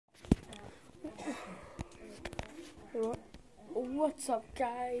What's up,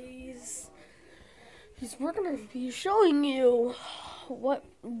 guys? We're gonna be showing you what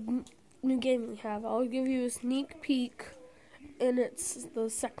new game we have. I'll give you a sneak peek, and it's the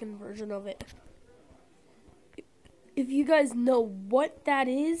second version of it. If you guys know what that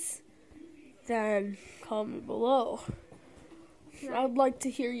is, then comment below. I'd like to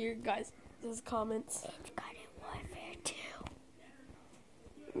hear your guys' comments. It's Garden Warfare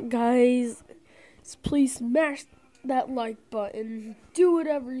 2. Guys, please smash that like button. Do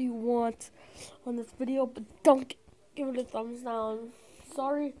whatever you want on this video, but don't give it a thumbs down.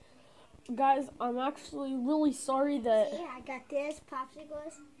 Sorry, guys. I'm actually really sorry that. Yeah, I got this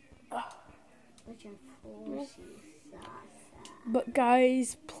popsicles, which are full sauce. But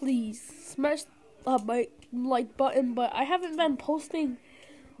guys, please smash my like button. But I haven't been posting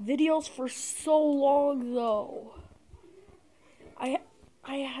videos for so long, though.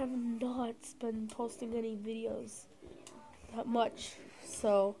 I have not been posting any videos that much.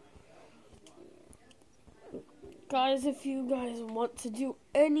 So, guys, if you guys want to do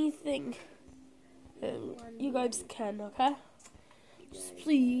anything, you guys can, okay? Just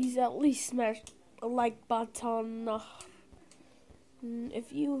please at least smash the like button.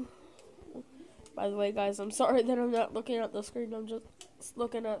 If you... By the way, guys, I'm sorry that I'm not looking at the screen. I'm just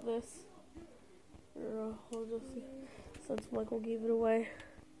looking at this. We'll just see. Since Michael gave it away.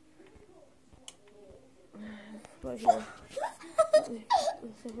 Right here.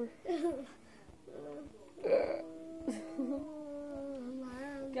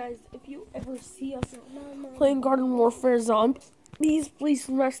 Guys, if you ever see us playing Garden Warfare Zombies, please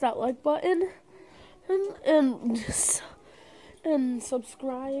smash that like button and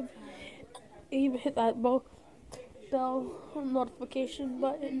subscribe. Even hit that bell notification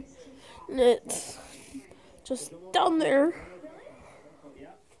button. It's just down there.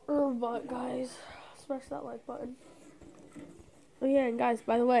 But guys, smash that like button. Oh yeah, and guys,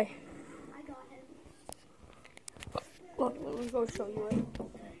 by the way, look, let me go show you it.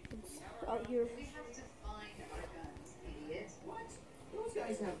 It's out here. Those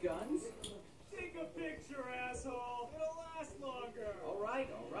guys have guns. Take a picture, asshole. It'll last longer. All right,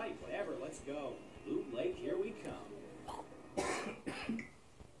 whatever. Let's go. Loot Lake, here we come.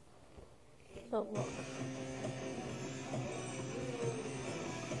 Oh, look.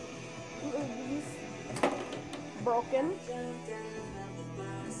 Broken.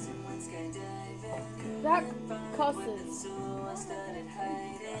 That cusses.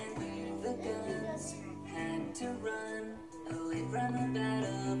 Had to run away from the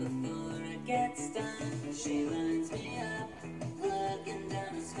battle before it gets done. She lines me up, looking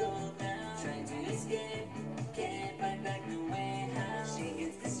down the scope now, trying to escape. Can't fight back, no way how. She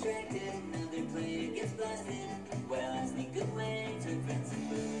gets distracted, another player gets blasted. Well, I sneak away, turn friends and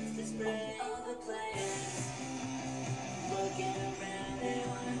bullets to spray. All the players looking around, they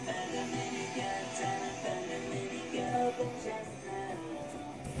wanna find a minigun, trying to find a minigun. Open chest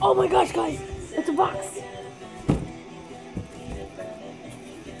now. Oh my gosh, guys! It's a box!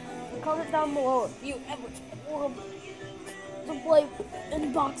 Comment down below if you ever wanted to play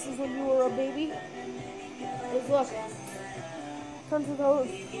in boxes when you were a baby. Just look. Turn to those.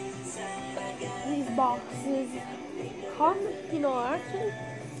 These boxes. Comment, actually,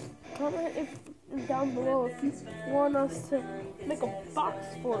 comment down below if you want us to make a box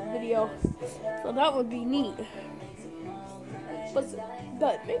fort video. So that would be neat.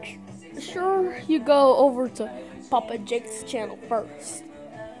 But make sure you go over to Papa Jake's channel first.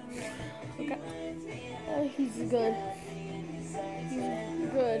 Okay. He's good.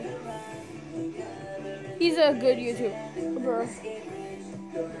 He's a good YouTuber.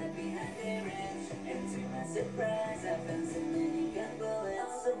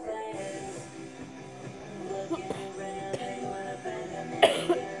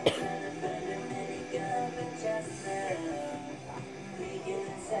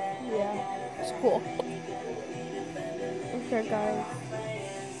 Yeah, it's cool. Okay, guys.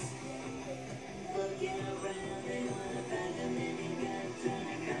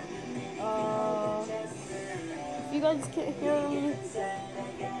 If you guys can't hear me, I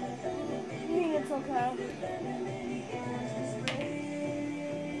think it's okay.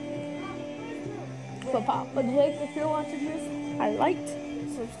 But Papa Jake, if you're watching this, I liked,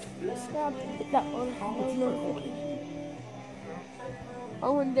 subscribe, hit that notification.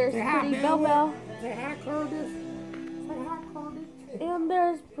 Oh, and there's Pretty Bell Bell. Say hi, Curtis. Say hi, Curtis. And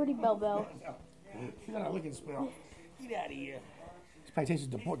there's Pretty Bell Bell. She got a licking spell. Get out of here. This pay attention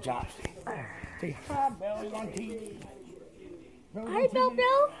to pork chops. Say hi, Bell. You're on TV. Hi, Bell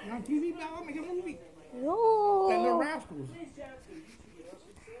Bell. You're on TV, Bell. I'm making a movie. Oh. That little rascals.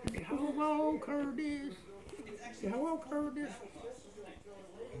 Hello, Curtis. See how well curved this?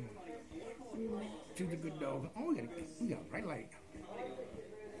 She's a good dog. Oh, we got a bright light.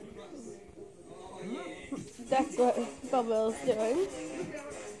 That's what Bubba's doing.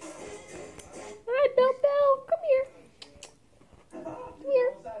 Hi, Bell. Come here.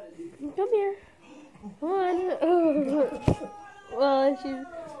 Come here. Come on. Well, she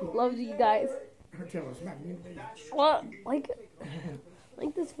loves you guys. Her tail is smack me in the face. Well, like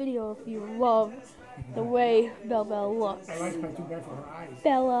this video if you love the way Bell looks. That light's probably too bad for her eyes.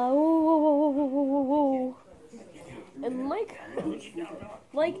 Bella, whoa. And like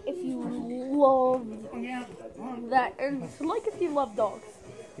if you love that, and like if you love dogs.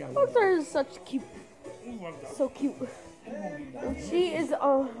 Dogs are so cute. And she is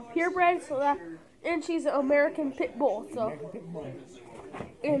purebred, and she's an American Pit Bull. So,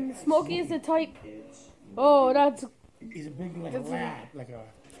 and Smokey is the type. Oh, that's. He's a big lab,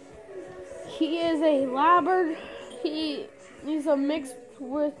 He is a Labrador. He's a mix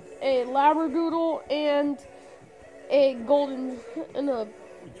with a Labradoodle and a golden and a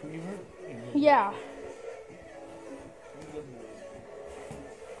retriever. yeah.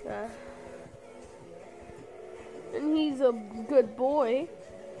 And he's a good boy.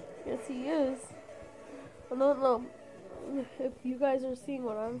 Yes, he is. I don't know if you guys are seeing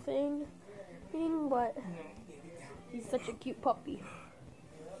what I'm saying, but he's such a cute puppy.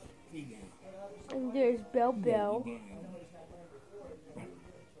 And there's Bell.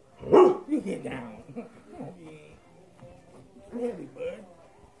 You get down. Really, bud.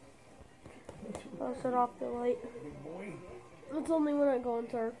 I'll shut off the light. Big boy. It's only when I go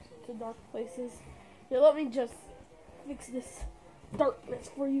into dark places. Here, let me just fix this darkness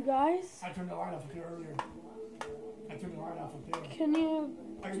for you guys. I turned the light off up here earlier. Can you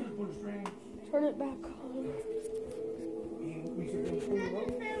I just put a string. turn it back on? We should do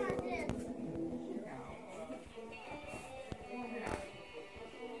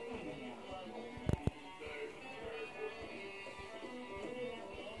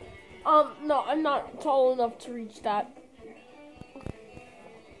No, I'm not tall enough to reach that.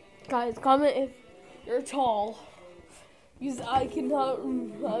 Guys, comment if you're tall. Because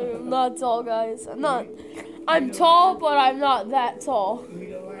I'm not tall, guys. I'm tall, but I'm not that tall.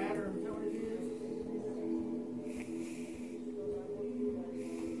 need a ladder. Is that what it is?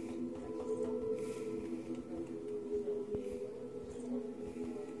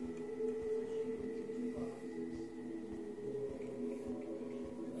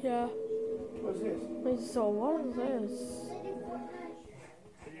 Yeah. What's this? Wait, so what is this?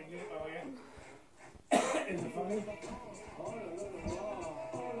 Oh, yeah. Is it funny?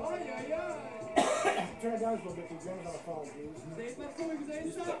 Turn it down a little bit because you're on the phone, please.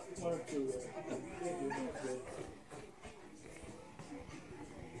 One or two there.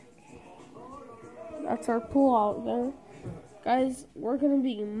 That's our pool out there. Guys, we're going to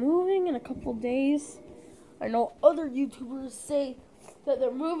be moving in a couple days. I know other YouTubers say that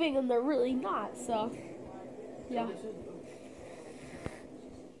they're moving and they're really not, so yeah.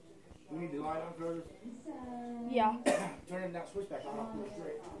 We need the light on, Curtis. Yeah. Turn that switch back on. I'll put it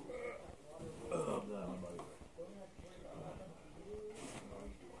straight.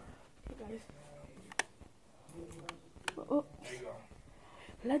 Guys. Oh.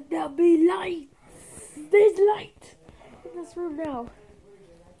 Let there be light. There's light in this room now.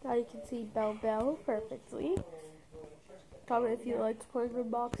 Now you can see Bell perfectly. Comment if you liked playing with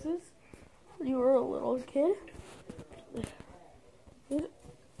boxes when you were a little kid.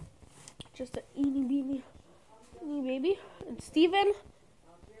 Just an eeny beeny baby. And Steven,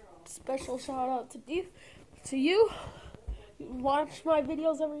 special shout out to you. You watch my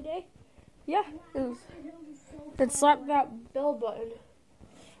videos every day. Yeah. And slap that bell button.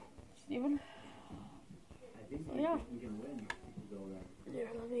 Steven. Yeah. Here,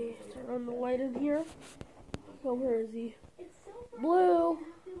 let me turn on the light in here. Oh, where is he? Blue.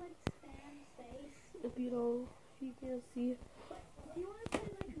 If you can't see.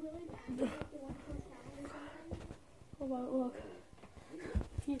 How about look?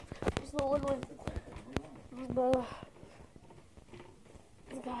 Here's the one with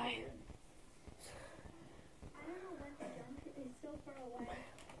the guy.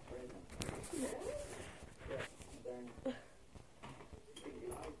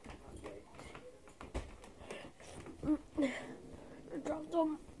 Dropped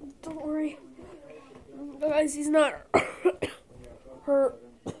him. Don't worry. Guys, he's not hurt.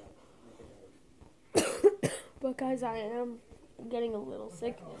 But guys, I am getting a little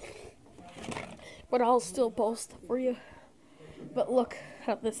sick. But I'll still post for you. But look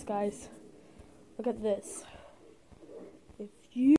at this, guys. Look at this.